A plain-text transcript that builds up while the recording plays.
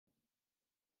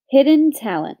Hidden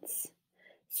talents.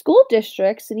 School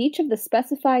districts in each of the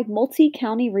specified multi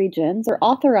county regions are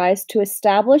authorized to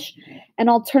establish an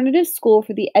alternative school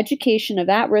for the education of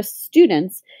at risk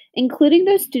students, including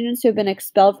those students who have been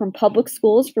expelled from public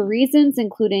schools for reasons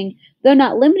including, though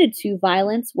not limited to,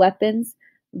 violence, weapons,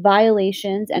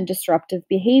 violations, and disruptive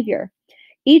behavior.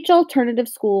 Each alternative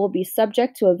school will be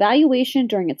subject to evaluation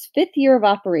during its fifth year of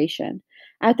operation.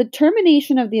 At the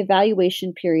termination of the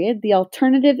evaluation period, the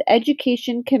Alternative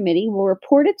Education Committee will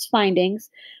report its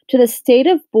findings to the State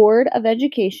of Board of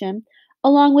Education,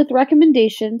 along with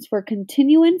recommendations for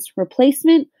continuance,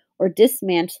 replacement, or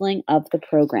dismantling of the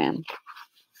program.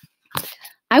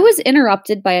 I was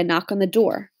interrupted by a knock on the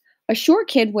door. A short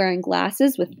kid wearing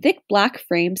glasses with thick black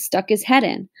frames stuck his head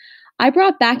in. "I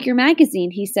brought back your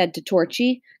magazine," he said to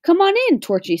Torchy. "Come on in,"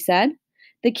 Torchy said.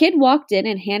 The kid walked in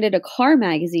and handed a car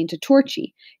magazine to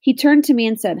Torchy. He turned to me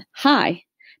and said, "Hi."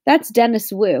 "That's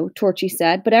Dennis Wu," Torchy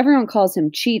said, "but everyone calls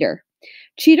him Cheater."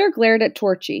 Cheater glared at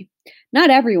Torchy. "Not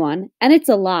everyone, and it's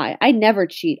a lie. I never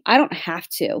cheat. I don't have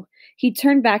to." He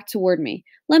turned back toward me.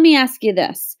 "Let me ask you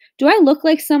this. Do I look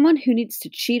like someone who needs to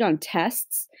cheat on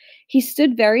tests?" He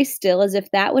stood very still as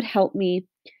if that would help me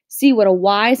see what a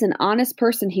wise and honest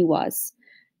person he was.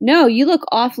 "No, you look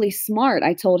awfully smart,"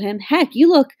 I told him. "Heck, you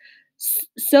look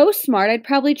so smart I'd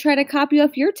probably try to copy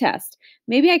off your test.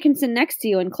 Maybe I can sit next to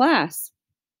you in class."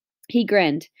 He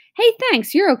grinned. "Hey,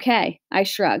 thanks, you're okay." I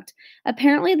shrugged.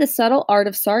 Apparently, the subtle art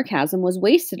of sarcasm was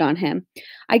wasted on him.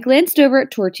 I glanced over at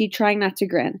Torchy, trying not to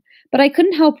grin, but I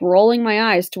couldn't help rolling my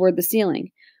eyes toward the ceiling.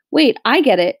 "Wait, I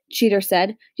get it," Cheater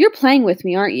said. "You're playing with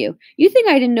me, aren't you? You think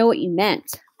I didn't know what you meant.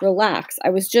 Relax, I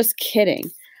was just kidding."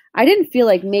 I didn't feel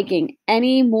like making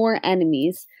any more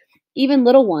enemies, even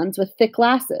little ones with thick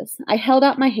glasses. I held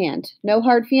out my hand. "No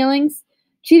hard feelings?"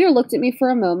 Cheater looked at me for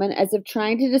a moment as if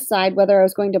trying to decide whether I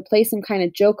was going to play some kind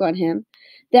of joke on him.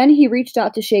 Then he reached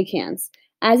out to shake hands.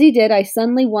 As he did, I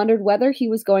suddenly wondered whether he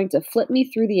was going to flip me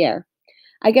through the air.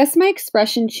 I guess my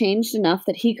expression changed enough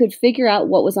that he could figure out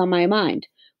what was on my mind.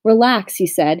 "Relax," he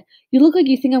said. "You look like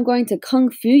you think I'm going to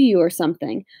kung fu you or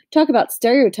something. Talk about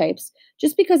stereotypes.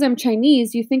 Just because I'm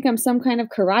Chinese, you think I'm some kind of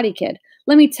karate kid.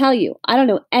 Let me tell you, I don't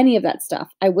know any of that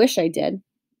stuff. I wish I did."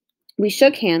 We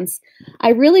shook hands. "I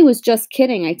really was just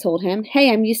kidding," I told him. "Hey,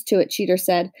 I'm used to it," Cheater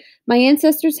said. "My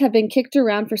ancestors have been kicked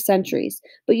around for centuries.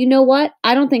 But you know what?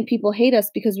 I don't think people hate us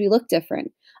because we look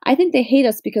different. I think they hate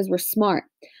us because we're smart.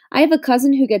 I have a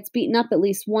cousin who gets beaten up at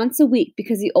least once a week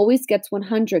because he always gets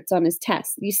 100s on his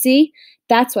tests. You see?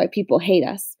 That's why people hate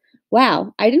us."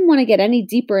 Wow, I didn't want to get any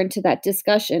deeper into that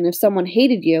discussion. If someone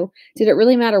hated you, did it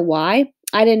really matter why?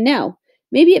 I didn't know.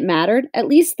 Maybe it mattered. At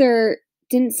least there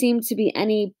didn't seem to be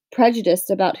any prejudice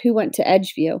about who went to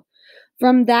Edgeview.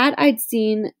 From that I'd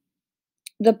seen,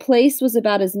 the place was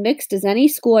about as mixed as any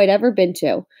school I'd ever been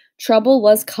to. Trouble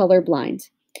was colorblind.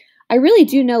 "I really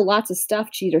do know lots of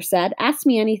stuff," Cheater said. "Ask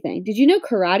me anything. Did you know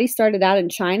karate started out in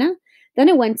China? Then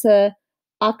it went to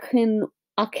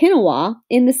Okinawa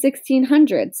in the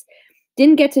 1600s.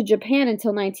 Didn't get to Japan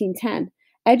until 1910.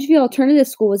 Edgeview Alternative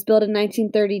School was built in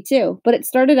 1932, but it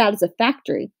started out as a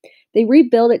factory. They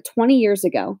rebuilt it 20 years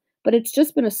ago, but it's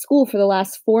just been a school for the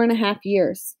last 4.5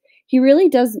 years." "He really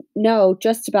does know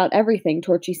just about everything,"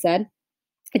 Torchy said.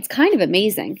 "It's kind of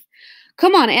amazing."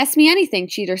 "Come on, ask me anything,"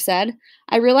 Cheater said.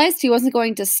 I realized he wasn't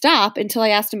going to stop until I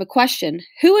asked him a question.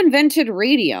 "Who invented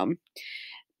radium?"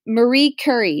 "Marie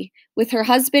Curie, with her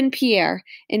husband Pierre,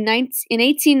 in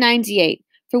 1898,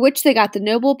 for which they got the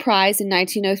Nobel Prize in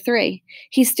 1903.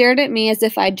 He stared at me as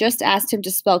if I'd just asked him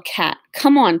to spell cat.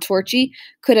 "Come on, Torchy.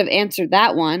 Could have answered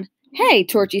that one." "Hey,"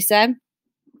 Torchy said.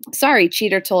 "Sorry,"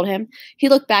 Cheater told him. He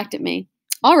looked back at me.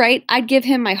 All right, I'd give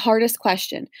him my hardest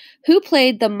question. Who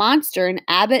played the monster in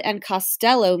Abbott and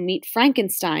Costello Meet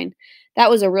Frankenstein? That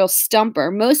was a real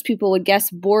stumper. Most people would guess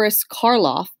Boris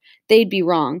Karloff. They'd be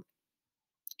wrong.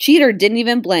 Cheater didn't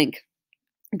even blink.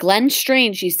 "Glenn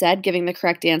Strange," he said, giving the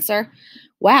correct answer.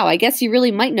 Wow, I guess you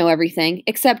really might know everything,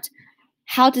 except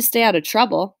how to stay out of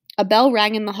trouble. A bell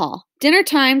rang in the hall. "Dinner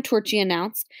time," Torchy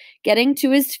announced, getting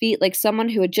to his feet like someone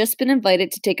who had just been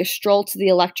invited to take a stroll to the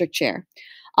electric chair.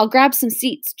 "I'll grab some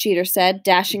seats," Cheater said,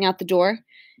 dashing out the door.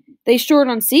 "They short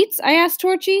on seats?" I asked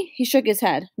Torchy. He shook his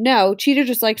head. "No, Cheater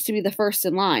just likes to be the first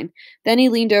in line." Then he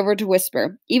leaned over to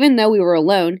whisper. Even though we were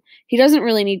alone, he doesn't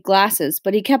really need glasses,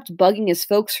 but he kept bugging his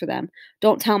folks for them.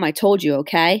 "Don't tell him I told you,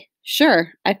 okay?"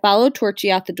 "Sure." I followed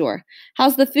Torchy out the door.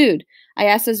 "How's the food?" I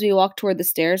asked as we walked toward the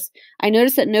stairs. I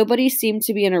noticed that nobody seemed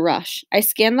to be in a rush. I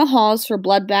scanned the halls for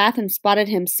Bloodbath and spotted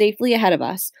him safely ahead of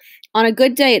us. "On a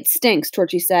good day it stinks,"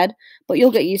 Torchy said, "but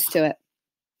you'll get used to it."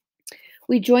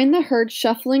 We joined the herd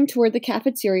shuffling toward the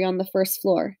cafeteria on the first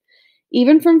floor.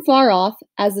 Even from far off,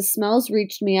 as the smells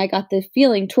reached me, I got the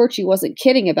feeling Torchy wasn't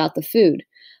kidding about the food.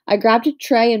 I grabbed a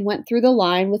tray and went through the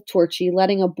line with Torchy,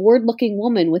 letting a bored looking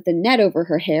woman with a net over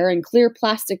her hair and clear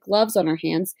plastic gloves on her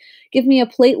hands give me a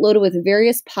plate loaded with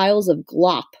various piles of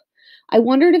glop. I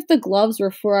wondered if the gloves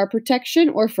were for our protection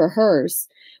or for hers.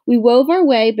 We wove our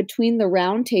way between the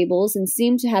round tables and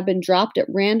seemed to have been dropped at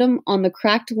random on the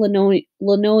cracked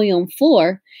linoleum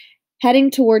floor,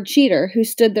 heading toward Cheater, who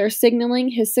stood there signaling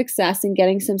his success in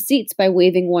getting some seats by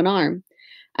waving one arm.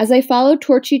 As I followed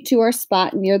Torchy to our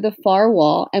spot near the far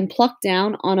wall and plucked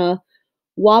down on a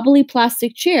wobbly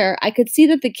plastic chair, I could see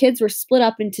that the kids were split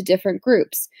up into different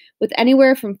groups, with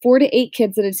anywhere from 4 to 8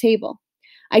 kids at a table.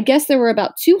 I guess there were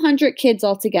about 200 kids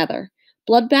altogether.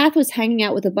 Bloodbath was hanging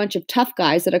out with a bunch of tough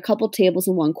guys at a couple tables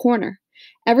in one corner.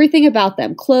 Everything about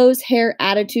them, clothes, hair,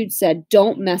 attitude, said,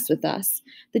 "Don't mess with us."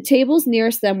 The tables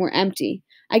nearest them were empty.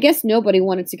 I guess nobody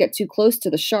wanted to get too close to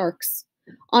the sharks.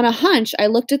 On a hunch, I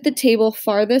looked at the table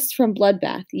farthest from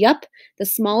Bloodbath. Yup, the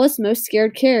smallest, most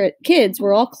scared kids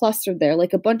were all clustered there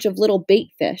like a bunch of little bait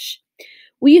fish.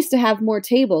 "We used to have more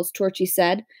tables," Torchy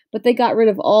said, "but they got rid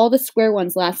of all the square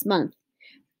ones last month."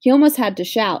 He almost had to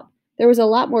shout. There was a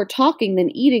lot more talking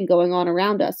than eating going on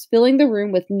around us, filling the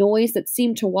room with noise that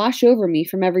seemed to wash over me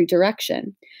from every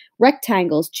direction.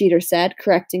 "Rectangles," Cheater said,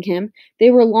 correcting him.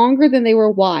 "They were longer than they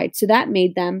were wide, so that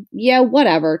made them—" "Yeah,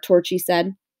 whatever," Torchy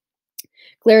said.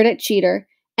 Glared at Cheater.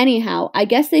 "Anyhow, I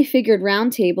guess they figured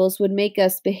round tables would make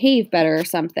us behave better or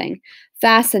something."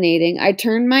 Fascinating. I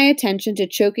turned my attention to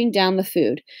choking down the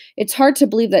food. It's hard to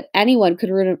believe that anyone could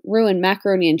ruin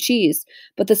macaroni and cheese,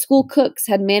 but the school cooks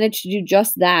had managed to do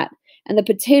just that. And the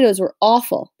potatoes were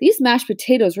awful. "These mashed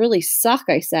potatoes really suck,"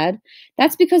 I said.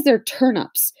 "That's because they're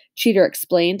turnips," Cheater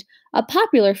explained, "a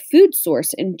popular food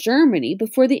source in Germany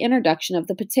before the introduction of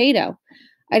the potato."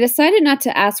 I decided not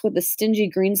to ask what the stingy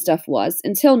green stuff was.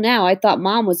 Until now, I thought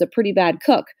Mom was a pretty bad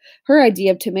cook. Her idea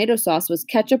of tomato sauce was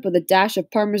ketchup with a dash of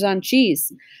Parmesan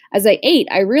cheese. As I ate,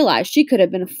 I realized she could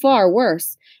have been far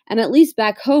worse. And at least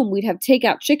back home, we'd have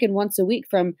takeout chicken once a week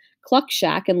from Cluck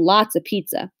Shack and lots of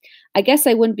pizza. I guess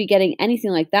I wouldn't be getting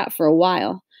anything like that for a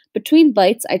while. Between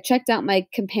bites, I checked out my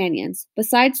companions.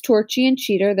 Besides Torchy and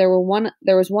Cheater, there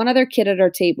was one other kid at our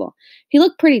table. He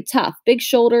looked pretty tough, big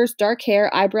shoulders, dark hair,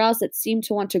 eyebrows that seemed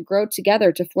to want to grow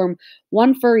together to form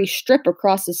one furry strip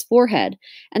across his forehead,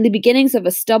 and the beginnings of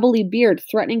a stubbly beard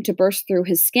threatening to burst through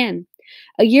his skin.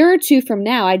 A year or two from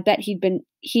now, I'd bet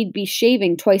he'd be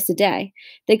shaving twice a day.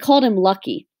 They called him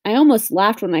Lucky. I almost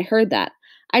laughed when I heard that.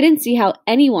 I didn't see how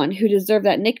anyone who deserved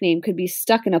that nickname could be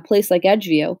stuck in a place like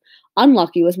Edgeview.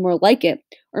 Unlucky was more like it,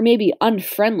 or maybe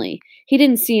unfriendly. He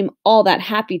didn't seem all that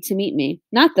happy to meet me.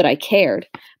 Not that I cared.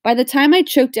 By the time I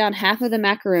choked down half of the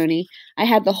macaroni, I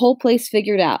had the whole place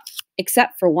figured out,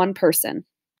 except for one person.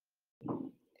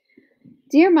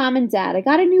 "Dear Mom and Dad, I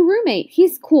got a new roommate.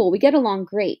 He's cool. We get along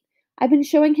great. I've been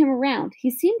showing him around. He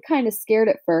seemed kind of scared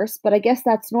at first, but I guess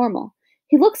that's normal.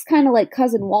 He looks kind of like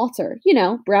Cousin Walter,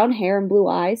 brown hair and blue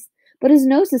eyes, but his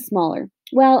nose is smaller.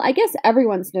 Well, I guess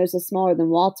everyone's nose is smaller than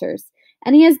Walter's.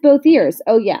 And he has both ears.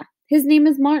 Oh, yeah. His name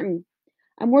is Martin.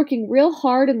 I'm working real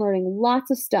hard and learning lots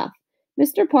of stuff.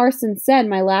 Mr. Parsons said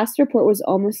my last report was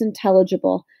almost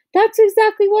intelligible. That's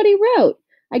exactly what he wrote.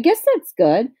 I guess that's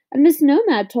good. And Miss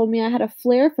Nomad told me I had a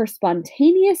flair for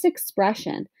spontaneous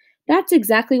expression. That's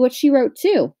exactly what she wrote,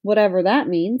 too, whatever that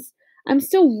means. I'm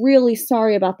still really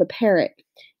sorry about the parrot,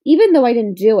 even though I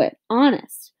didn't do it,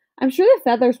 honest. I'm sure the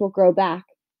feathers will grow back.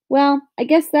 Well, I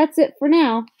guess that's it for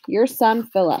now. Your son,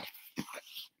 Philip."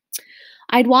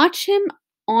 I'd watched him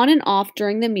on and off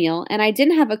during the meal, and I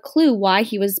didn't have a clue why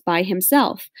he was by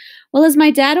himself. Well, as my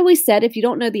dad always said, if you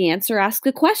don't know the answer, ask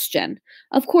a question.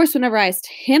 Of course, whenever I asked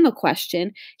him a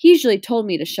question, he usually told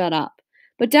me to shut up.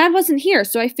 But Dad wasn't here,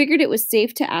 so I figured it was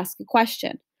safe to ask a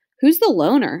question. "Who's the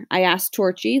loner?" I asked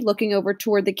Torchy, looking over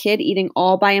toward the kid eating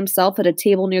all by himself at a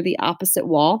table near the opposite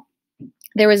wall.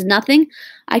 There was nothing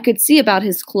I could see about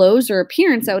his clothes or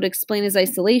appearance that would explain his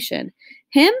isolation.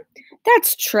 "Him?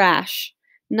 That's Trash."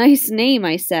 "Nice name,"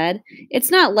 I said. "It's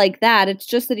not like that. It's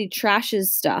just that he trashes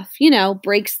stuff.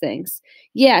 Breaks things."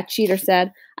 "Yeah," Cheater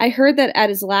said. "I heard that at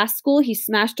his last school he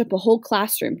smashed up a whole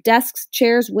classroom. Desks,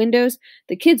 chairs, windows.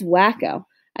 The kid's wacko."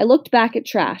 I looked back at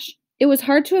Trash. It was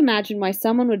hard to imagine why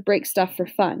someone would break stuff for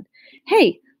fun.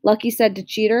 "Hey," Lucky said to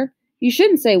Cheater. "You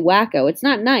shouldn't say wacko. It's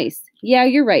not nice." "Yeah,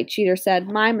 you're right," Cheater said.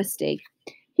 "My mistake."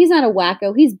 "He's not a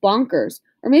wacko. He's bonkers.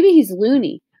 Or maybe he's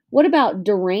loony. What about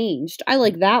deranged? I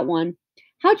like that one."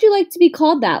 "How'd you like to be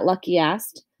called that?" Lucky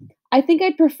asked. "I think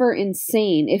I'd prefer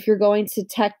insane if you're going to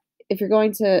if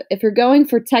you're going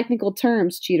for technical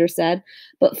terms, Cheater said,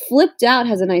 but flipped out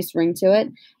has a nice ring to it.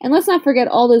 And let's not forget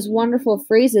all those wonderful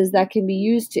phrases that can be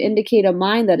used to indicate a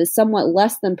mind that is somewhat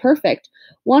less than perfect.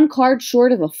 One card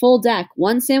short of a full deck,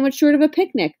 one sandwich short of a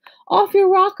picnic, off your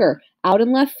rocker, out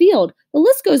in left field. The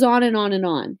list goes on and on and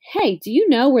on. Hey, do you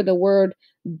know where the word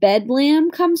bedlam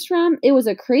comes from? It was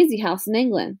a crazy house in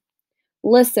England.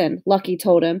 Listen, Lucky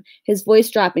told him, his voice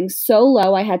dropping so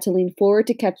low I had to lean forward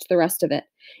to catch the rest of it.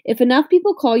 If enough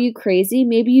people call you crazy,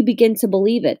 maybe you begin to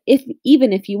believe it,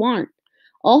 even if you aren't.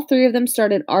 All three of them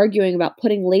started arguing about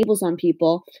putting labels on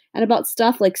people and about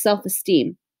stuff like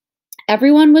self-esteem.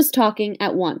 Everyone was talking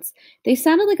at once. They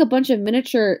sounded like a bunch of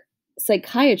miniature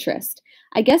psychiatrists.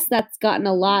 I guess that's gotten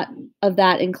a lot of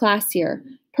that in class here.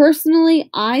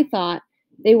 Personally, I thought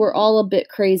they were all a bit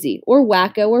crazy, or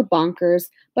wacko, or bonkers,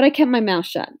 but I kept my mouth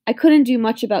shut. I couldn't do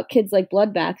much about kids like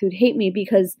Bloodbath who'd hate me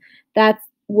because that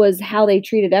was how they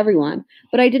treated everyone.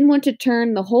 But I didn't want to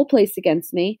turn the whole place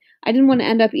against me. I didn't want to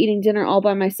end up eating dinner all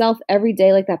by myself every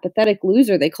day like that pathetic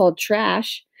loser they called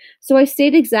Trash. So I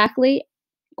stayed exactly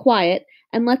quiet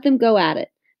and let them go at it.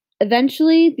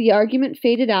 Eventually, the argument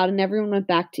faded out and everyone went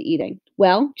back to eating.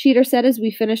 Well, Cheater said as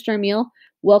we finished our meal,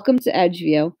 welcome to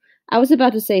Edgeview. I was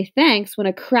about to say thanks when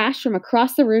a crash from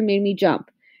across the room made me jump.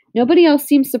 Nobody else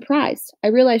seemed surprised. I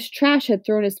realized Trash had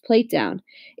thrown his plate down.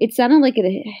 It sounded like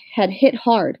it had hit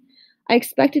hard. I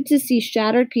expected to see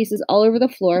shattered pieces all over the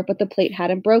floor, but the plate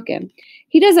hadn't broken.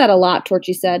 He does that a lot,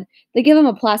 Torchy said. They give him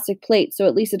a plastic plate, so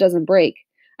at least it doesn't break.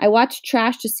 I watched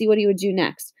Trash to see what he would do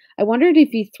next. I wondered if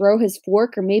he'd throw his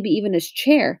fork or maybe even his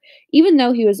chair. Even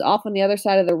though he was off on the other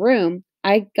side of the room,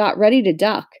 I got ready to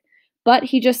duck. But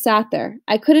he just sat there.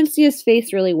 I couldn't see his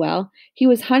face really well. He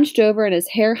was hunched over and his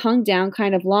hair hung down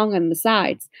kind of long on the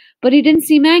sides. But he didn't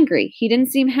seem angry. He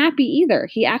didn't seem happy either.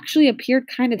 He actually appeared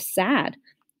kind of sad.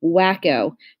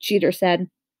 Wacko, Cheater said.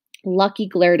 Lucky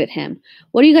glared at him.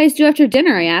 What do you guys do after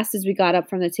dinner? I asked as we got up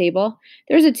from the table.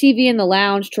 There's a TV in the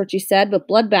lounge, Torchy said, but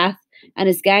Bloodbath and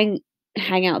his gang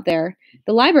hang out there.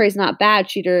 The library's not bad,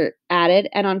 Cheater added,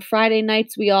 and on Friday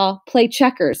nights we all play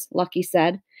checkers, Lucky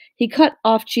said. He cut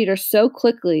off Cheater so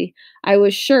quickly, I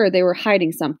was sure they were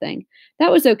hiding something.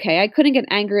 That was okay. I couldn't get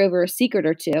angry over a secret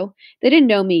or two. They didn't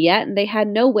know me yet, and they had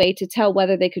no way to tell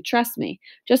whether they could trust me,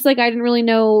 just like I didn't really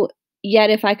know yet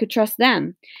if I could trust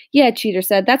them. Yeah, Cheater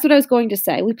said, that's what I was going to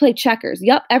say. We play checkers.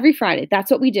 Yup, every Friday.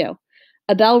 That's what we do.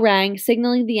 A bell rang,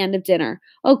 signaling the end of dinner.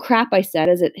 Oh, crap, I said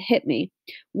as it hit me.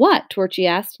 What? Torchy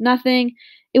asked. Nothing.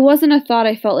 It wasn't a thought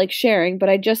I felt like sharing, but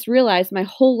I just realized my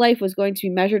whole life was going to be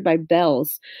measured by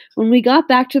bells. When we got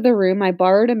back to the room, I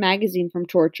borrowed a magazine from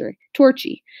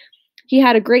Torchy. He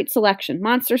had a great selection.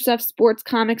 Monster stuff, sports,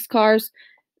 comics, cars.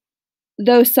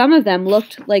 Though some of them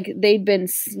looked like they'd been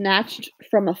snatched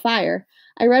from a fire.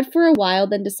 I read for a while,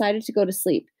 then decided to go to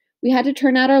sleep. We had to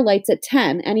turn out our lights at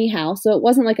 10 anyhow, so it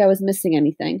wasn't like I was missing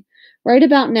anything. Right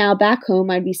about now, back home,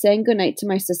 I'd be saying goodnight to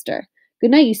my sister.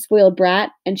 Good night, you spoiled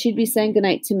brat, and she'd be saying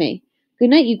goodnight to me. Good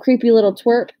night, you creepy little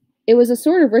twerp. It was a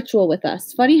sort of ritual with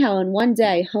us. Funny how in one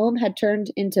day, home had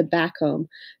turned into back home.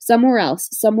 Somewhere else,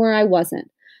 somewhere I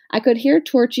wasn't. I could hear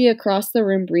Torchy across the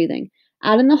room breathing.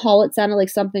 Out in the hall, it sounded like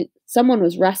someone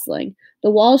was wrestling.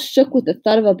 The walls shook with the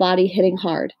thud of a body hitting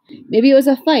hard. Maybe it was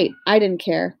a fight. I didn't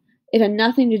care. It had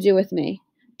nothing to do with me.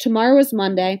 Tomorrow was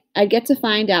Monday. I'd get to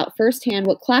find out firsthand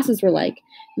what classes were like.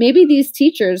 Maybe these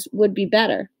teachers would be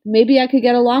better. Maybe I could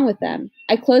get along with them.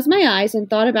 I closed my eyes and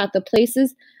thought about the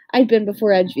places I'd been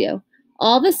before Edgeview.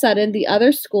 All of a sudden, the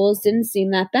other schools didn't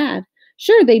seem that bad.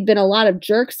 Sure, they'd been a lot of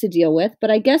jerks to deal with,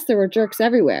 but I guess there were jerks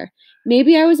everywhere.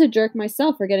 Maybe I was a jerk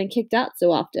myself for getting kicked out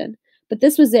so often. But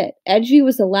this was it. Edgeview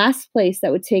was the last place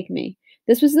that would take me.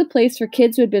 This was the place for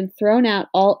kids who had been thrown out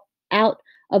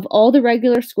of all the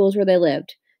regular schools where they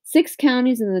lived. 6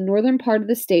 counties in the northern part of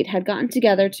the state had gotten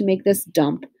together to make this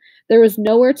dump. There was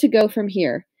nowhere to go from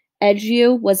here.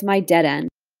 Edgeview was my dead end.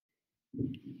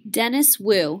 Dennis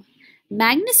Wu.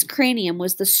 Magnus Cranium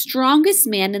was the strongest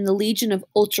man in the Legion of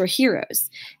Ultra Heroes.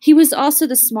 He was also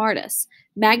the smartest.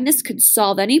 Magnus could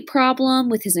solve any problem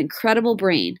with his incredible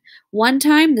brain. One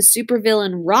time, the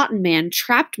supervillain Rotten Man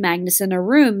trapped Magnus in a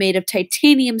room made of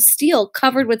titanium steel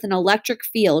covered with an electric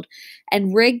field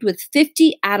and rigged with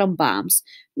 50 atom bombs.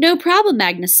 No problem,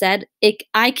 Magnus said.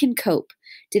 I can cope.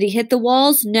 Did he hit the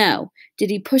walls? No. Did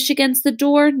he push against the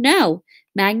door? No.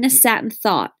 Magnus sat and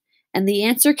thought, and the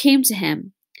answer came to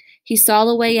him. He saw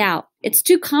the way out. It's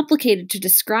too complicated to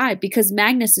describe because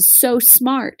Magnus is so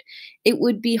smart. It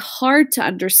would be hard to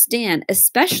understand,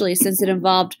 especially since it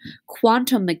involved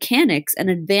quantum mechanics and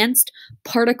advanced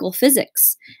particle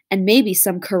physics, and maybe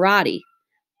some karate.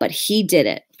 But he did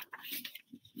it.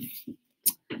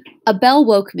 A bell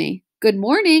woke me. "Good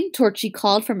morning," Torchy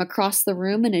called from across the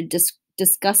room in a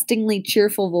disgustingly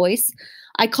cheerful voice.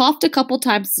 I coughed a couple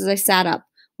times as I sat up,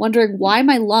 wondering why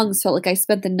my lungs felt like I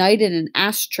spent the night in an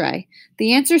ashtray.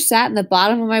 The answer sat in the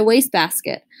bottom of my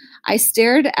wastebasket. I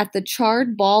stared at the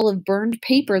charred ball of burned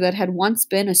paper that had once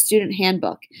been a student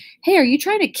handbook. "Hey, are you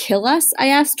trying to kill us?" I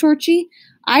asked Torchy.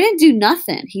 "I didn't do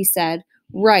nothing," he said.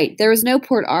 Right, there was no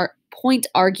point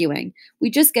arguing. We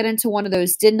just get into one of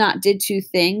those did not did to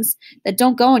things that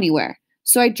don't go anywhere.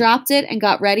 So I dropped it and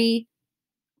got ready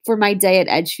for my day at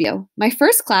Edgeview. My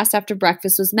first class after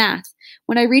breakfast was math.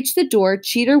 When I reached the door,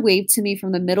 Cheater waved to me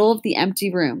from the middle of the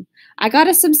empty room. "I got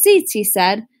us some seats," he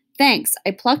said. "Thanks."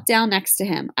 I plucked down next to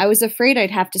him. I was afraid I'd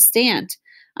have to stand.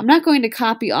 "I'm not going to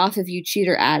copy off of you,"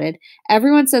 Cheater added.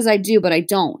 "Everyone says I do, but I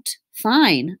don't."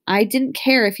 Fine. I didn't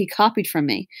care if he copied from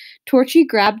me. Torchy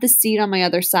grabbed the seat on my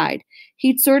other side.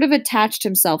 He'd sort of attached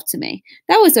himself to me.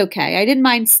 That was okay. I didn't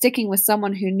mind sticking with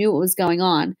someone who knew what was going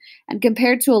on. And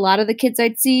compared to a lot of the kids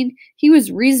I'd seen, he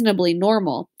was reasonably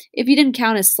normal, if you didn't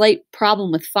count his slight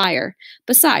problem with fire.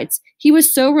 Besides, he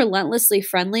was so relentlessly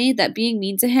friendly that being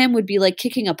mean to him would be like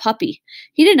kicking a puppy.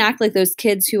 He didn't act like those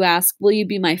kids who ask, "Will you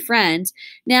be my friend?"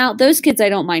 Now, those kids I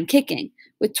don't mind kicking.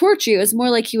 With Torchy, it was more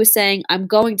like he was saying, "I'm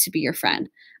going to be your friend."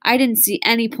 I didn't see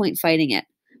any point fighting it.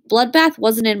 Bloodbath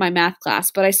wasn't in my math class,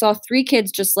 but I saw 3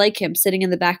 kids just like him sitting in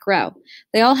the back row.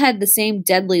 They all had the same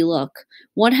deadly look.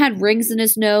 One had rings in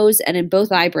his nose and in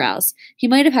both eyebrows. He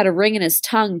might have had a ring in his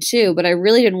tongue, too, but I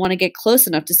really didn't want to get close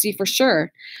enough to see for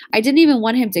sure. I didn't even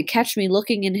want him to catch me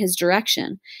looking in his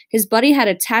direction. His buddy had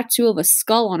a tattoo of a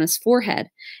skull on his forehead.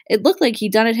 It looked like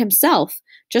he'd done it himself.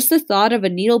 Just the thought of a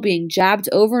needle being jabbed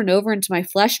over and over into my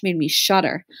flesh made me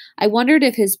shudder. I wondered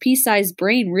if his pea-sized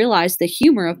brain realized the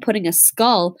humor of putting a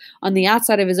skull on the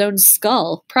outside of his own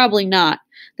skull. Probably not.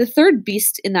 The third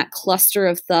beast in that cluster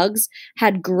of thugs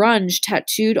had grunge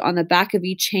tattooed on the back of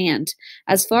each hand.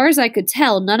 As far as I could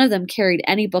tell, none of them carried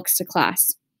any books to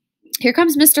class. "Here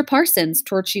comes Mr. Parsons,"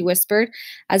 Torchy whispered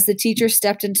as the teacher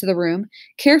stepped into the room.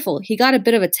 "Careful, he got a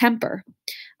bit of a temper."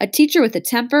 A teacher with a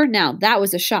temper? Now, that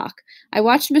was a shock. I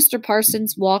watched Mr.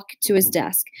 Parsons walk to his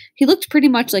desk. He looked pretty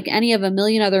much like any of a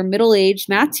million other middle-aged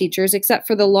math teachers except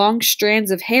for the long strands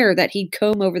of hair that he'd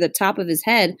comb over the top of his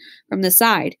head from the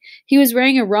side. He was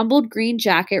wearing a rumpled green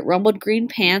jacket, rumpled green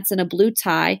pants, and a blue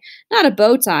tie. Not a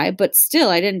bow tie, but still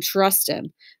I didn't trust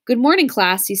him. "Good morning,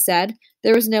 class," he said.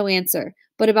 There was no answer,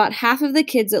 but about half of the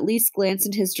kids at least glanced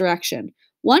in his direction.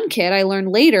 One kid, I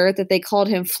learned later that they called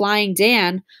him Flying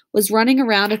Dan, was running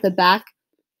around at the back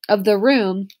of the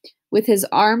room with his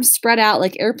arms spread out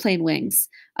like airplane wings.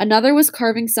 Another was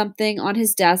carving something on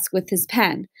his desk with his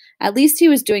pen. At least he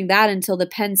was doing that until the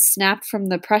pen snapped from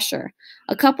the pressure.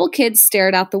 A couple kids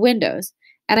stared out the windows,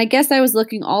 and I guess I was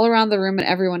looking all around the room at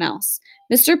everyone else.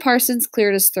 Mr. Parsons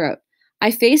cleared his throat. I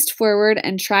faced forward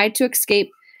and tried to escape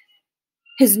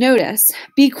his notice.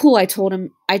 "Be cool," I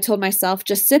told myself.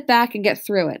 "Just sit back and get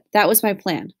through it." That was my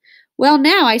plan. "Well,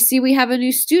 now I see we have a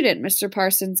new student," Mr.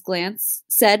 Parsons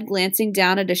said, glancing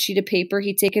down at a sheet of paper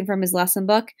he'd taken from his lesson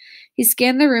book. He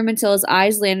scanned the room until his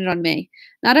eyes landed on me.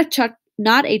 Not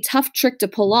a tough trick to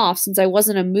pull off, since I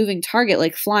wasn't a moving target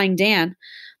like Flying Dan.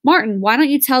 "Martin, why don't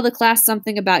you tell the class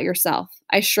something about yourself?"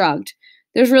 I shrugged.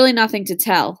 There's really nothing to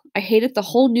tell. I hated the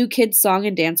whole new kid song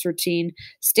and dance routine.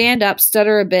 Stand up,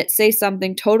 stutter a bit, say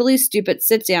something totally stupid,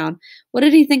 sit down. What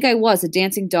did he think I was, a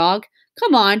dancing dog?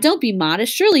 Come on, don't be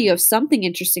modest. Surely you have something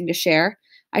interesting to share.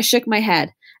 I shook my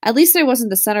head. At least I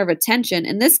wasn't the center of attention.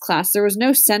 In this class, there was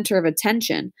no center of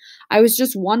attention. I was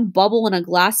just one bubble in a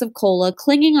glass of cola,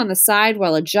 clinging on the side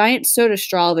while a giant soda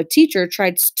straw of a teacher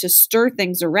tried to stir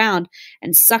things around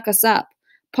and suck us up.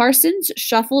 Parsons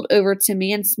shuffled over to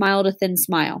me and smiled a thin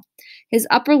smile. His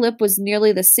upper lip was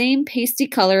nearly the same pasty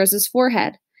color as his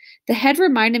forehead. The head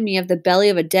reminded me of the belly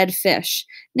of a dead fish.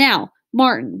 "Now,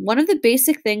 Martin, one of the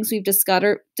basic things we've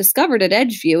discovered at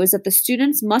Edgeview is that the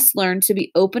students must learn to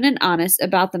be open and honest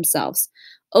about themselves.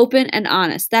 Open and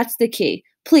honest, that's the key.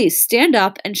 Please stand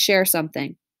up and share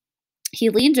something." He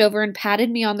leaned over and patted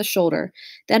me on the shoulder,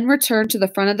 then returned to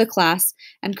the front of the class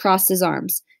and crossed his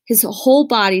arms. His whole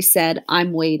body said,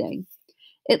 "I'm waiting."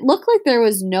 It looked like there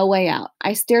was no way out.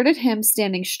 I stared at him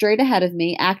standing straight ahead of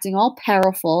me, acting all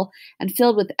powerful and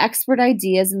filled with expert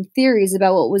ideas and theories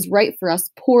about what was right for us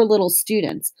poor little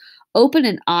students. Open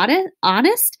and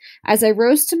honest? As I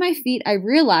rose to my feet, I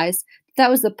realized that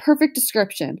was the perfect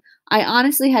description. I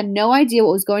honestly had no idea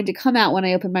what was going to come out when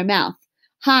I opened my mouth.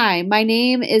 "Hi, my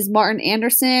name is Martin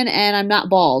Anderson, and I'm not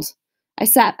bald." I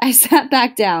sat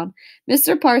back down.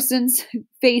 Mr. Parsons'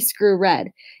 face grew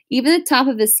red. Even the top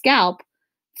of his scalp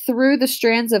through the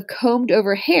strands of combed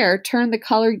over hair turned the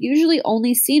color usually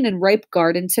only seen in ripe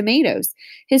garden tomatoes.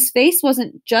 His face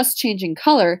wasn't just changing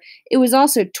color, it was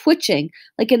also twitching,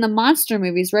 like in the monster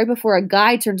movies right before a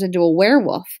guy turns into a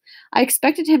werewolf. I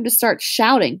expected him to start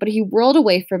shouting, but he whirled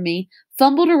away from me,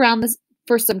 fumbled around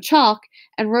for some chalk,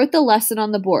 and wrote the lesson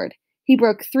on the board. He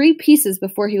broke 3 pieces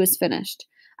before he was finished.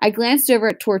 I glanced over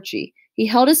at Torchy. He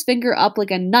held his finger up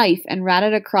like a knife and ran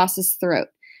it across his throat.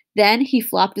 Then he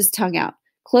flopped his tongue out,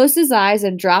 closed his eyes,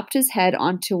 and dropped his head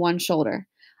onto one shoulder.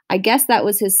 I guess that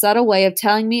was his subtle way of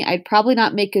telling me I'd probably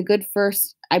not made a good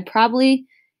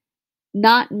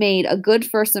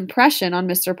first impression on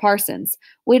Mr. Parsons.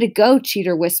 Way to go,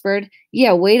 Cheater whispered.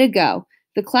 Yeah, way to go.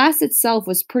 The class itself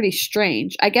was pretty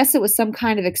strange. I guess it was some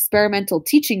kind of experimental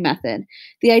teaching method.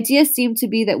 The idea seemed to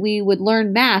be that we would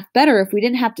learn math better if we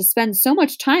didn't have to spend so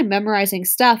much time memorizing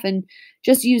stuff and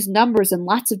just use numbers in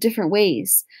lots of different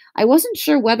ways. I wasn't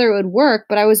sure whether it would work,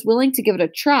 but I was willing to give it a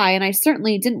try, and I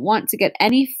certainly didn't want to get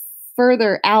any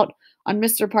further out on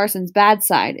Mr. Parsons' bad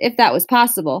side, if that was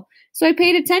possible. So I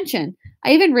paid attention.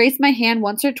 I even raised my hand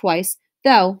once or twice,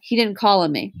 though he didn't call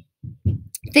on me.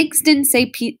 Things didn't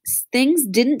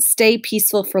stay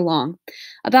peaceful for long.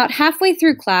 About halfway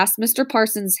through class, Mr.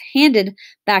 Parsons handed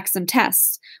back some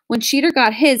tests. When Cheater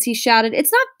got his, he shouted,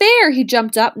 "It's not fair!" He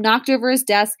jumped up, knocked over his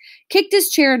desk, kicked his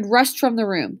chair, and rushed from the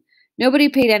room. Nobody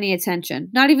paid any attention,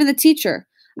 not even the teacher.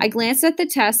 I glanced at the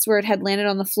test where it had landed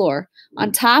on the floor.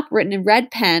 On top, written in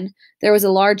red pen, there was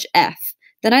a large F.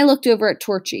 Then I looked over at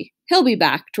Torchy. "He'll be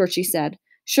back," Torchy said.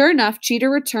 Sure enough, Cheater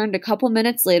returned a couple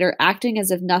minutes later, acting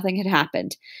as if nothing had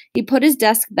happened. He put his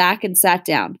desk back and sat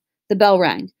down. The bell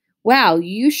rang. "Wow,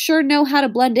 you sure know how to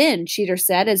blend in," Cheater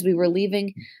said as we were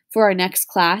leaving for our next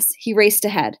class. He raced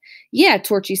ahead. "Yeah,"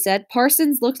 Torchy said.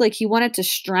 "Parsons looked like he wanted to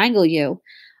strangle you."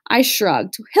 I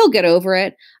shrugged. "He'll get over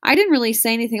it. I didn't really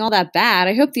say anything all that bad.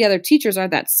 I hope the other teachers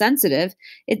aren't that sensitive.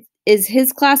 Is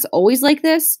his class always like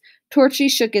this?" Torchy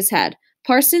shook his head.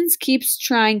 "Parsons keeps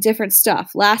trying different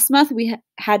stuff. Last month we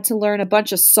had to learn a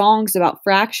bunch of songs about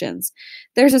fractions.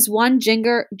 There's this one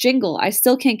jingle I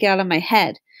still can't get out of my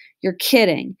head." "You're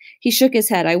kidding." He shook his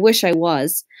head. "I wish I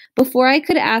was." Before I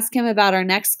could ask him about our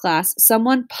next class,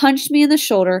 someone punched me in the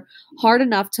shoulder hard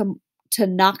enough to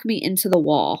knock me into the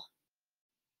wall.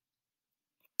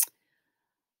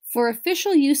 For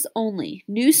official use only,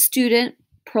 new student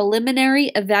preliminary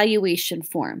evaluation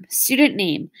form. Student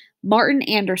name, Martin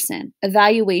Anderson.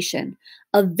 Evaluation,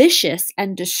 a vicious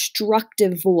and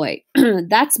destructive boy.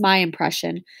 That's my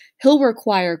impression. He'll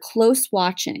require close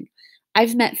watching.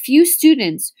 I've met few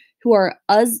students who are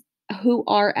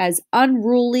as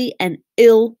unruly and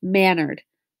ill-mannered.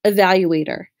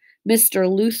 Evaluator,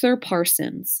 Mr. Luther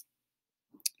Parsons.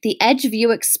 The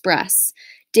Edgeview Express,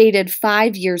 dated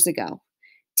 5 years ago.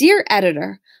 Dear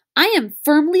Editor, I am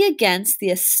firmly against the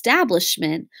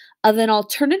establishment of an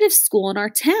alternative school in our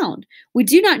town. We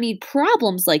do not need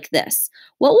problems like this.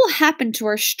 What will happen to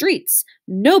our streets?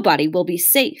 Nobody will be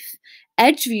safe.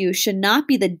 Edgeview should not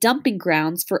be the dumping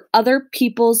grounds for other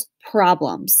people's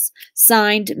problems.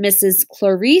 Signed, Mrs.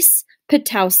 Clarice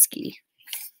Pitowski.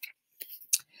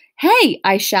 "Hey,"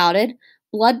 I shouted.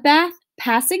 Bloodbath,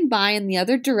 passing by in the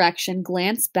other direction,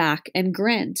 glanced back and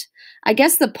grinned. I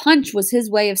guess the punch was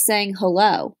his way of saying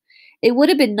hello. It would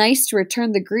have been nice to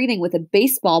return the greeting with a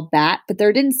baseball bat, but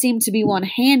there didn't seem to be one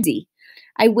handy.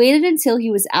 I waited until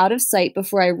he was out of sight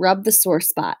before I rubbed the sore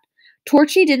spot.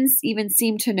 Torchy didn't even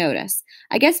seem to notice.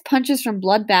 I guess punches from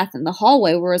Bloodbath in the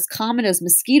hallway were as common as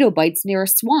mosquito bites near a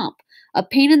swamp. A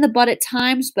pain in the butt at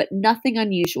times, but nothing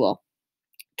unusual.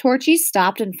 Torchy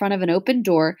stopped in front of an open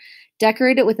door,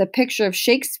 decorated with a picture of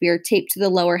Shakespeare taped to the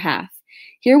lower half.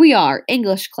 "Here we are,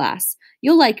 English class.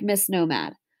 You'll like Miss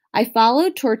Nomad." I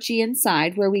followed Torchy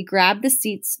inside, where we grabbed the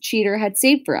seats Cheater had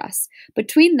saved for us.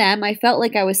 Between them, I felt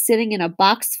like I was sitting in a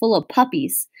box full of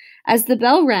puppies. As the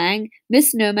bell rang,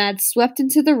 Miss Nomad swept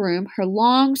into the room, her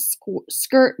long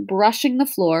skirt brushing the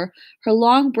floor, her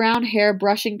long brown hair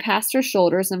brushing past her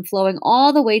shoulders and flowing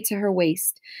all the way to her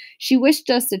waist. She wished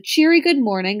us a cheery good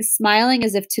morning, smiling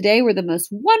as if today were the most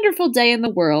wonderful day in the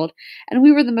world, and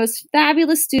we were the most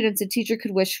fabulous students a teacher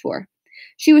could wish for.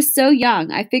 She was so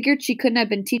young, I figured she couldn't have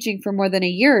been teaching for more than a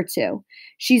year or two.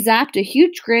 She zapped a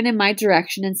huge grin in my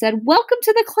direction and said, "Welcome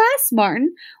to the class,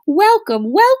 Martin.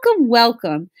 Welcome, welcome,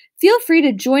 welcome. Feel free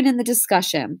to join in the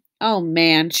discussion." Oh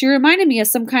man, she reminded me of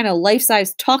some kind of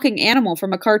life-size talking animal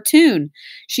from a cartoon.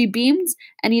 She beamed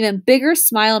an even bigger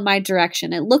smile in my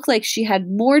direction. It looked like she had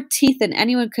more teeth than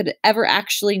anyone could ever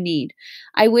actually need.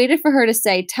 I waited for her to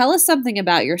say, "Tell us something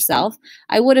about yourself."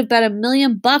 I would have bet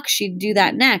 $1,000,000 she'd do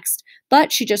that next,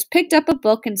 but she just picked up a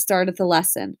book and started the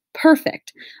lesson.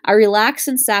 Perfect. I relaxed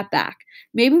and sat back.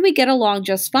 Maybe we get along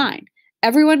just fine.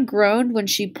 Everyone groaned when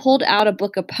she pulled out a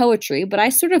book of poetry, but I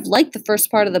sort of liked the first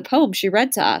part of the poem she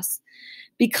read to us.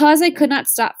 Because I could not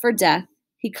stop for death,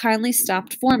 he kindly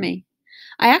stopped for me.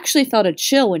 I actually felt a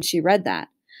chill when she read that.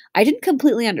 I didn't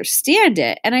completely understand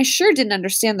it, and I sure didn't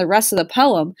understand the rest of the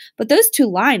poem, but those two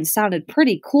lines sounded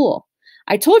pretty cool.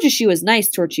 I told you she was nice,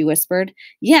 Torchy whispered.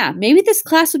 Yeah, maybe this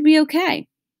class would be okay.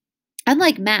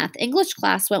 Unlike math, English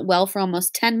class went well for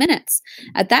almost 10 minutes.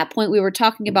 At that point, we were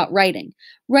talking about writing.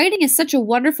 Writing is such a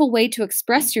wonderful way to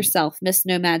express yourself, Miss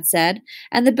Nomad said,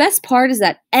 and the best part is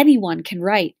that anyone can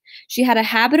write. She had a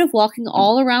habit of walking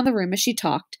all around the room as she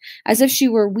talked, as if she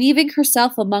were weaving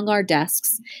herself among our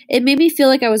desks. It made me feel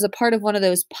like I was a part of one of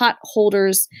those pot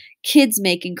holders kids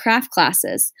making craft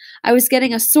classes. I was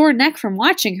getting a sore neck from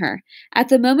watching her. At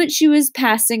the moment, she was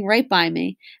passing right by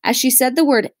me. As she said the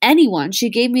word anyone, she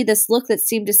gave me this look that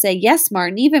seemed to say, Yes,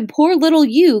 Martin, even poor little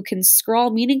you can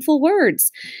scrawl meaningful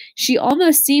words. She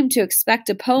almost seemed to expect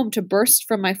a poem to burst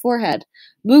from my forehead.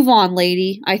 Move on,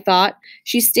 lady, I thought.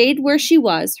 She stayed where she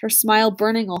was, her smile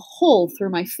burning a hole through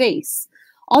my face.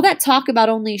 All that talk about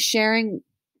only sharing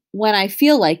when I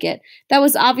feel like it, that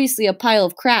was obviously a pile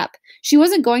of crap. She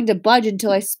wasn't going to budge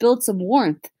until I spilled some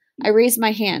warmth. I raised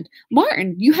my hand.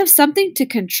 Martin, you have something to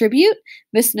contribute?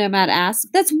 Miss Nomad asked.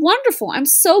 That's wonderful. I'm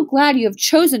so glad you have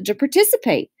chosen to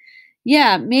participate.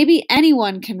 Yeah, maybe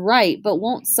anyone can write, but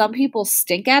won't some people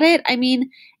stink at it? I mean,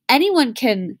 anyone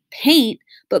can paint,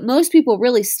 but most people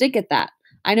really stink at that.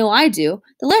 I know I do.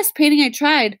 The last painting I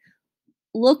tried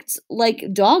looked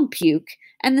like dog puke.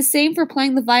 And the same for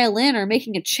playing the violin or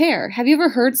making a chair. Have you ever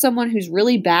heard someone who's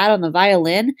really bad on the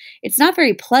violin? It's not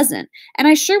very pleasant. And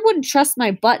I sure wouldn't trust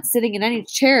my butt sitting in any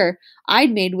chair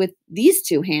I'd made with these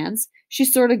two hands. She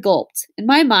sort of gulped. In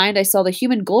my mind, I saw the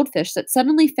human goldfish that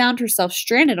suddenly found herself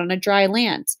stranded on a dry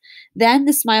land. Then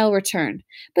the smile returned.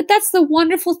 But that's the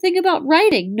wonderful thing about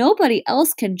writing. Nobody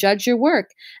else can judge your work.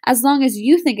 As long as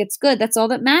you think it's good, that's all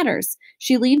that matters.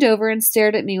 She leaned over and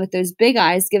stared at me with those big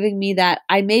eyes, giving me that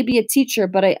I may be a teacher,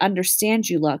 but I understand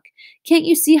you look. Can't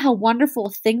you see how wonderful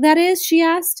a thing that is? She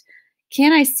asked.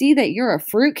 Can't I see that you're a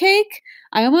fruitcake?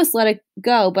 I almost let it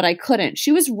go, but I couldn't.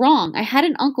 She was wrong. I had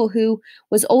an uncle who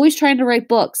was always trying to write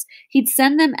books. He'd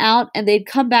send them out, and they'd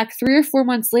come back 3 or 4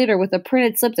 months later with a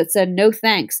printed slip that said, No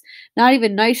thanks. Not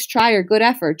even nice try or good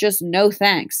effort, just no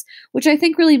thanks. Which I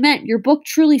think really meant, Your book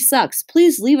truly sucks.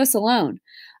 Please leave us alone.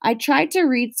 I tried to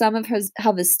read some of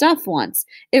his stuff once.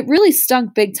 It really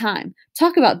stunk big time.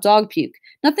 Talk about dog puke.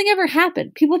 Nothing ever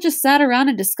happened. People just sat around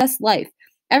and discussed life.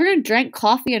 Everyone drank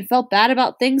coffee and felt bad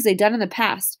about things they'd done in the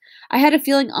past. I had a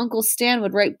feeling Uncle Stan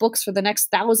would write books for the next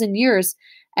 1,000 years,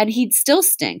 and he'd still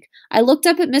stink. I looked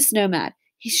up at Miss Nomad.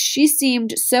 She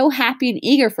seemed so happy and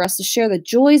eager for us to share the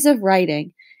joys of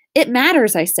writing. It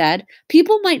matters, I said.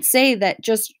 People might say they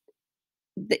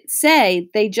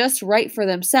just write for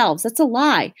themselves. That's a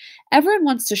lie. Everyone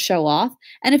wants to show off,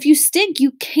 and if you stink,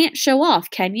 you can't show off,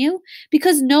 can you?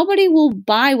 Because nobody will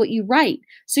buy what you write,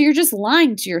 so you're just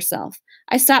lying to yourself.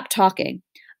 I stopped talking.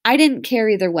 I didn't care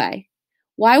either way.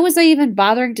 Why was I even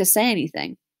bothering to say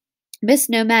anything? Miss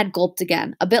Nomad gulped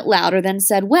again, a bit louder, then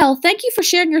said, Well, thank you for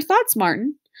sharing your thoughts,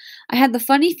 Martin. I had the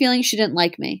funny feeling she didn't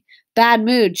like me. Bad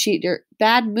mood, cheater.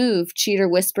 Bad move, Cheater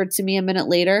whispered to me a minute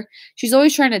later. She's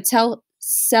always trying to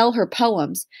sell her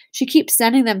poems. She keeps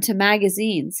sending them to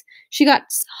magazines. She got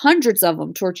hundreds of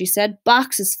them, Torchy said,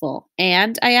 boxes full.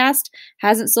 And, I asked,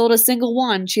 hasn't sold a single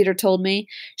one, Cheater told me.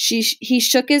 He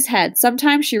shook his head.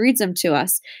 Sometimes she reads them to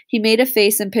us. He made a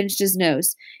face and pinched his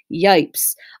nose.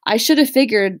 Yipes. I should have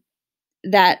figured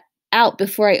that out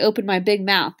before I opened my big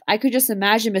mouth. I could just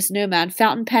imagine Miss Nomad,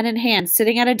 fountain pen in hand,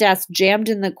 sitting at a desk jammed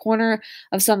in the corner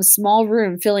of some small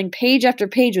room, filling page after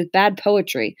page with bad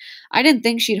poetry. I didn't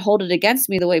think she'd hold it against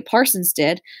me the way Parsons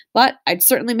did, but I'd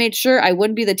certainly made sure I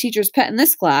wouldn't be the teacher's pet in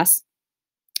this class.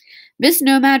 Miss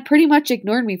Nomad pretty much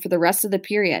ignored me for the rest of the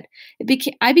period.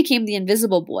 I became the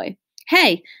invisible boy.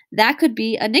 Hey, that could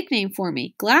be a nickname for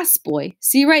me. Glass boy.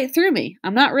 See right through me.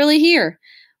 I'm not really here.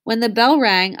 When the bell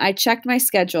rang, I checked my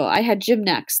schedule. I had gym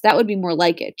next. That would be more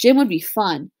like it. Gym would be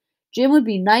fun. Gym would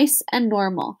be nice and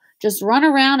normal. Just run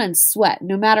around and sweat.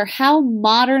 No matter how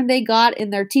modern they got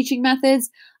in their teaching methods,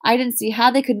 I didn't see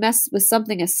how they could mess with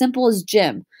something as simple as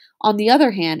gym. On the other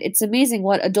hand, it's amazing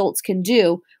what adults can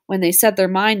do when they set their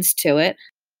minds to it.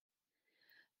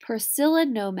 Priscilla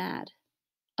Nomad,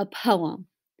 a poem.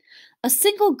 A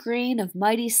single grain of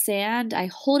mighty sand, I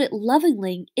hold it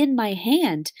lovingly in my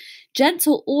hand.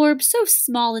 Gentle orb, so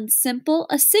small and simple,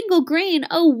 a single grain,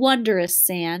 oh wondrous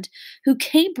sand, who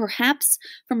came perhaps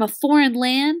from a foreign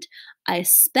land, I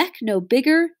speck no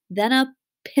bigger than a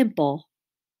pimple.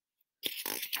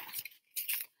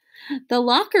 The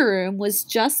locker room was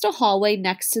just a hallway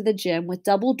next to the gym with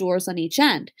double doors on each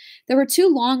end. There were two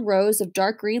long rows of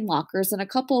dark green lockers and a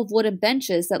couple of wooden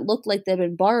benches that looked like they'd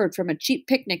been borrowed from a cheap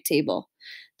picnic table.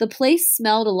 The place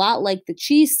smelled a lot like the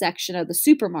cheese section of the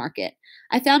supermarket.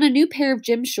 I found a new pair of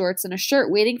gym shorts and a shirt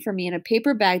waiting for me in a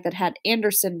paper bag that had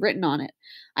Anderson written on it.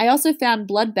 I also found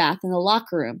Bloodbath in the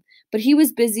locker room, but he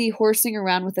was busy horsing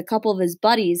around with a couple of his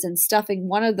buddies and stuffing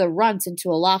one of the runts into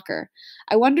a locker.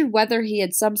 I wondered whether he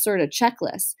had some sort of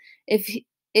checklist.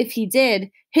 If he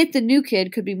did, hit the new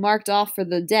kid could be marked off for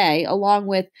the day, along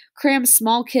with cram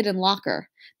small kid in locker.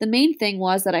 The main thing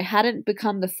was that I hadn't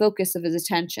become the focus of his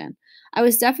attention. I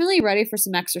was definitely ready for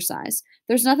some exercise.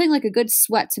 There's nothing like a good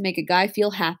sweat to make a guy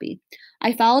feel happy.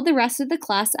 I followed the rest of the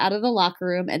class out of the locker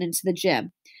room and into the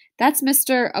gym. That's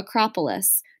Mr.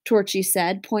 Acropolis, Torchy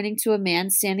said, pointing to a man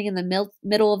standing in the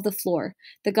middle of the floor.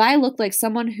 The guy looked like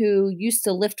someone who used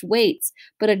to lift weights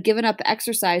but had given up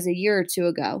exercise a year or two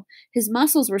ago. His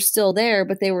muscles were still there,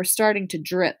 but they were starting to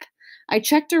drip. I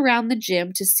checked around the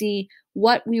gym to see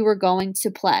what we were going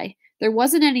to play. There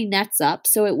wasn't any nets up,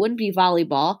 so it wouldn't be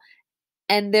volleyball,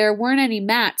 and there weren't any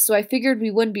mats, so I figured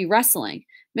we wouldn't be wrestling.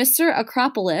 Mr.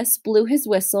 Acropolis blew his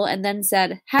whistle and then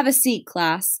said, "Have a seat,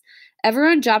 class."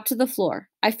 Everyone dropped to the floor.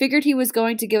 I figured he was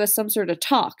going to give us some sort of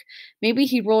talk. Maybe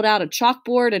he rolled out a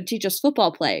chalkboard and teach us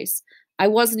football plays. I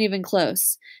wasn't even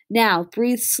close. "Now,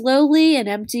 breathe slowly and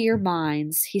empty your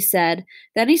minds," he said.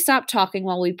 Then he stopped talking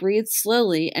while we breathed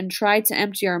slowly and tried to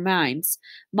empty our minds.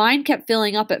 Mine kept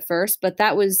filling up at first, but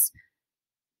that was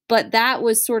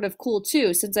sort of cool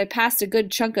too, since I passed a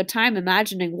good chunk of time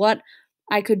imagining what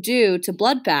I could do to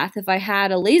Bloodbath if I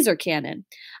had a laser cannon.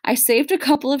 I saved a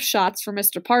couple of shots for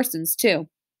Mr. Parsons, too.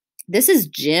 "This is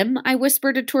Jim," I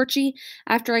whispered to Torchy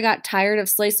after I got tired of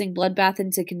slicing Bloodbath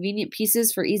into convenient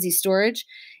pieces for easy storage.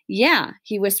 "Yeah,"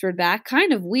 he whispered back,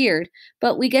 "kind of weird,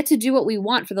 but we get to do what we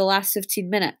want for the last 15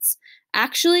 minutes.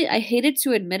 Actually, I hated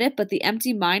to admit it, but the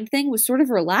empty mind thing was sort of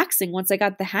relaxing once I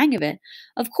got the hang of it.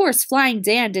 Of course, Flying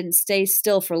Dan didn't stay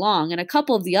still for long, and a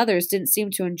couple of the others didn't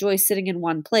seem to enjoy sitting in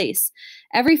one place.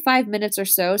 Every 5 minutes or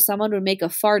so, someone would make a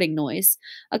farting noise.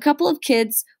 A couple of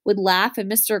kids would laugh, and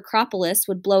Mr. Acropolis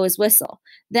would blow his whistle.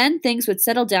 Then things would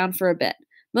settle down for a bit.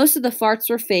 Most of the farts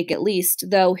were fake, at least,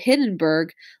 though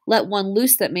Hindenburg let one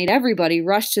loose that made everybody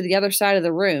rush to the other side of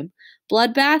the room.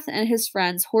 Bloodbath and his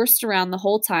friends horsed around the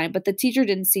whole time, but the teacher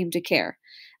didn't seem to care.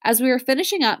 As we were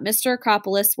finishing up, Mr.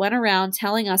 Acropolis went around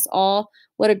telling us all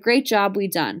what a great job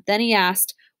we'd done. Then he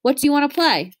asked, "What do you want to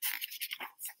play?"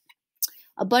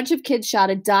 A bunch of kids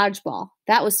shouted dodgeball.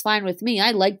 That was fine with me.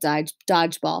 I liked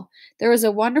dodgeball. There was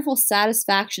a wonderful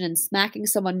satisfaction in smacking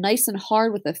someone nice and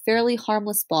hard with a fairly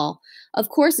harmless ball. Of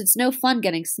course, it's no fun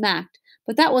getting smacked,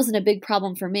 but that wasn't a big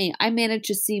problem for me. I managed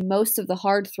to see most of the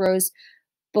hard throws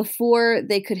before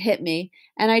they could hit me,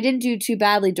 and I didn't do too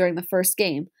badly during the first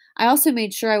game. I also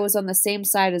made sure I was on the same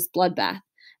side as Bloodbath.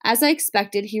 As I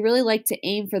expected, he really liked to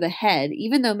aim for the head,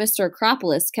 even though Mr.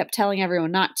 Acropolis kept telling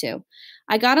everyone not to.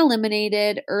 I got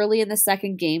eliminated early in the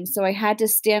second game, so I had to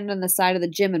stand on the side of the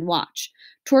gym and watch.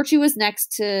 Torchy was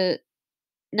next to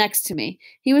me.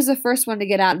 He was the first one to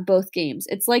get out in both games.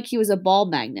 It's like he was a ball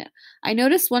magnet. I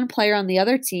noticed one player on the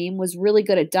other team was really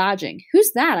good at dodging.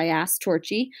 "Who's that?" I asked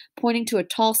Torchy, pointing to a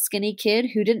tall, skinny kid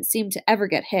who didn't seem to ever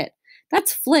get hit.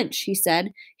 "That's Flinch," he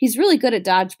said. "He's really good at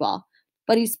dodgeball,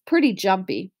 but he's pretty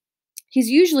jumpy. He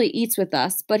usually eats with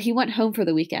us, but he went home for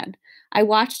the weekend." I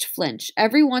watched Flinch.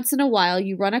 Every once in a while,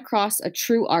 you run across a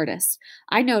true artist.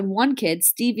 I known one kid,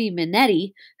 Stevie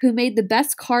Minetti, who made the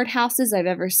best card houses I've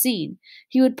ever seen.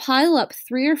 He would pile up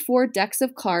 3 or 4 decks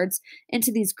of cards into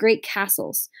these great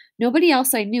castles. Nobody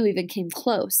else I knew even came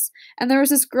close. And there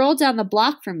was this girl down the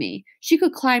block from me. She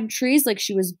could climb trees like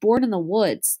she was born in the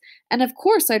woods. And of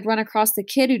course, I'd run across the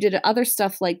kid who did other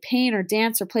stuff like paint or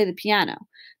dance or play the piano.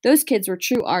 Those kids were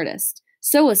true artists.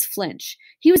 So was Flinch.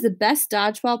 He was the best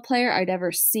dodgeball player I'd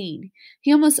ever seen.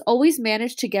 He almost always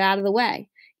managed to get out of the way.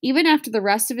 Even after the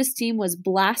rest of his team was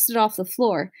blasted off the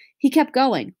floor, he kept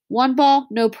going. 1 ball,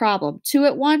 no problem. 2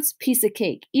 at once, piece of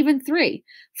cake. Even 3.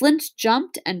 Flinch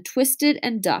jumped and twisted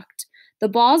and ducked. The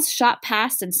balls shot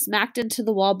past and smacked into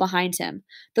the wall behind him.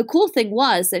 The cool thing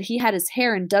was that he had his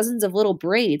hair in dozens of little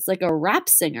braids like a rap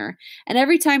singer, and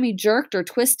every time he jerked or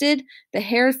twisted, the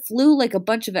hair flew like a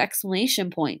bunch of exclamation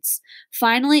points.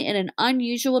 Finally, in an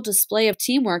unusual display of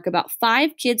teamwork, about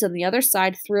 5 kids on the other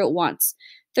side threw at once.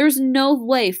 There was no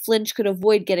way Flinch could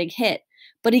avoid getting hit,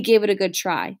 but he gave it a good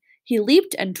try. He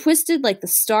leaped and twisted like the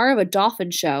star of a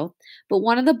dolphin show, but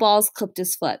one of the balls clipped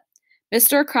his foot.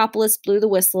 Mr. Acropolis blew the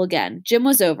whistle again. Gym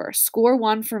was over. Score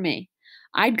 1 for me.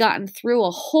 I'd gotten through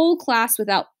a whole class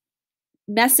without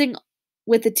messing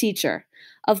with the teacher.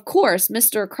 Of course,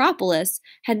 Mr. Acropolis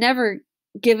had never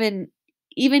even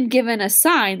given a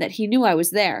sign that he knew I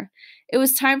was there. It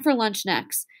was time for lunch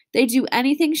next. They do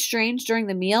anything strange during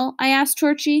the meal? I asked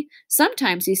Torchy.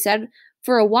 Sometimes, he said.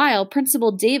 For a while,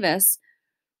 Principal Davis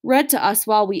read to us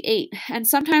while we ate, and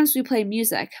sometimes we play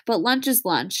music, but lunch is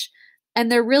lunch,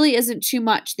 and there really isn't too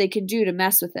much they can do to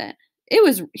mess with it.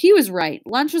 He was right.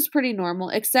 Lunch was pretty normal,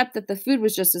 except that the food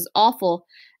was just as awful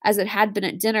as it had been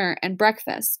at dinner and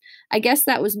breakfast. I guess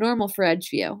that was normal for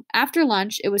Edgeview. After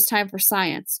lunch, it was time for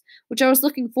science, which I was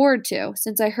looking forward to,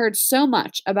 since I heard so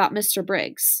much about Mr.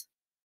 Briggs.